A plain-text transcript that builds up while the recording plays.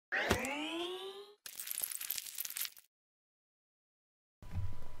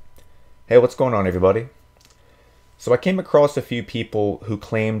Hey, what's going on, everybody? So I came across a few people who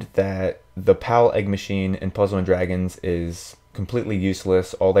claimed that the PAL egg machine in Puzzle and Dragons is completely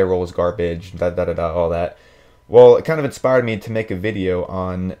useless, all they roll is garbage, all that. Well, it kind of inspired me to make a video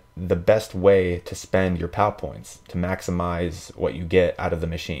on the best way to spend your PAL points, to maximize what you get out of the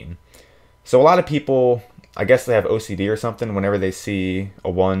machine. So a lot of people, I guess they have OCD or something, whenever they see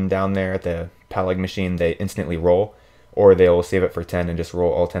a 1 down there at the PAL egg machine, they instantly roll, or they'll save it for 10 and just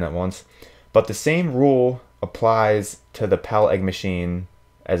roll all 10 at once. But the same rule applies to the PAL egg machine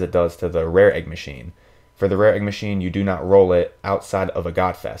as it does to the rare egg machine. For the rare egg machine, you do not roll it outside of a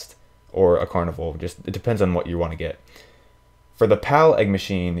Godfest or a carnival. Just it depends on what you want to get. For the PAL egg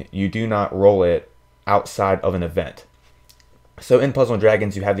machine, you do not roll it outside of an event. So in Puzzle and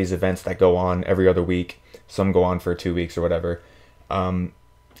Dragons, you have these events that go on every other week. Some go on for 2 weeks or whatever. And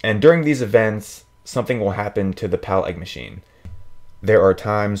during these events, something will happen to the PAL egg machine. There are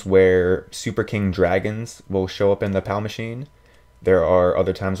times where Super King Dragons will show up in the PAL machine. There are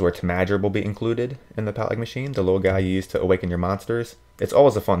other times where Tamager will be included in the PAL egg machine, the little guy you use to awaken your monsters. It's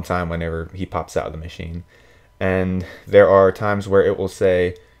always a fun time whenever he pops out of the machine. And there are times where it will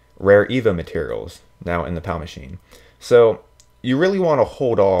say Rare EVA materials now in the PAL machine. So you really want to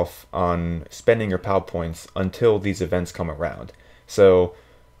hold off on spending your PAL points until these events come around. So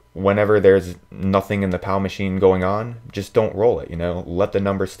whenever there's nothing in the PAL machine going on, just don't roll it, let the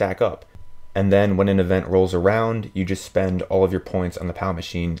numbers stack up. And then when an event rolls around, you just spend all of your points on the PAL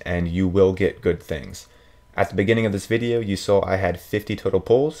machine and you will get good things. At the beginning of this video, you saw I had 50 total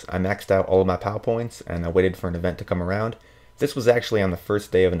pulls. I maxed out all of my PAL points and I waited for an event to come around. This was actually on the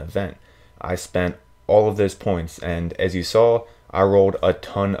first day of an event. I spent all of those points, and as you saw, I rolled a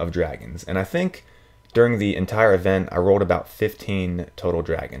ton of dragons. And I think during the entire event, I rolled about 15 total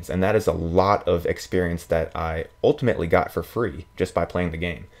dragons, and that is a lot of experience that I ultimately got for free just by playing the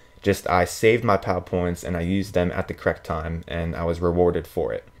game. I saved my PAL points and I used them at the correct time, and I was rewarded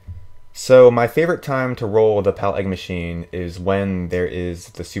for it. So my favorite time to roll the PAL egg machine is when there is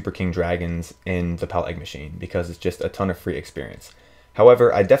the Super King Dragons in the PAL egg machine, because it's just a ton of free experience.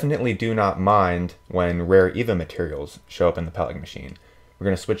 However, I definitely do not mind when rare EVA materials show up in the PAL egg machine. We're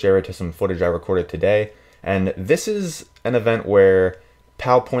going to switch over to some footage I recorded today, and this is an event where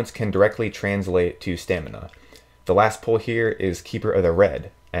PAL points can directly translate to stamina. The last pull here is Keeper of the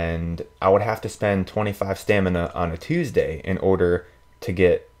Red, and I would have to spend 25 stamina on a Tuesday in order to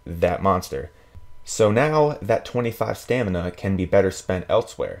get that monster. So now that 25 stamina can be better spent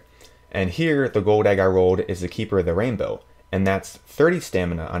elsewhere. And here, the gold egg I rolled is the Keeper of the Rainbow, and that's 30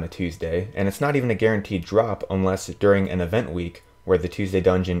 stamina on a Tuesday, and it's not even a guaranteed drop unless during an event week where the Tuesday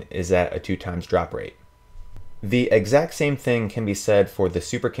dungeon is at a 2x drop rate. The exact same thing can be said for the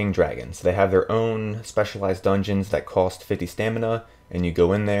Super King Dragons. They have their own specialized dungeons that cost 50 stamina, and you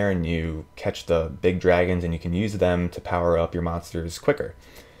go in there and you catch the big dragons and you can use them to power up your monsters quicker.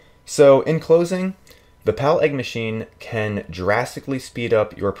 So in closing, the PAL egg machine can drastically speed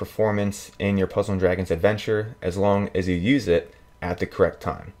up your performance in your Puzzle and Dragons adventure as long as you use it at the correct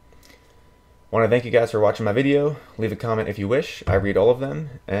time. I want to thank you guys for watching my video. Leave a comment if you wish. I read all of them,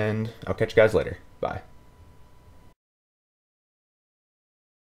 and I'll catch you guys later. Bye.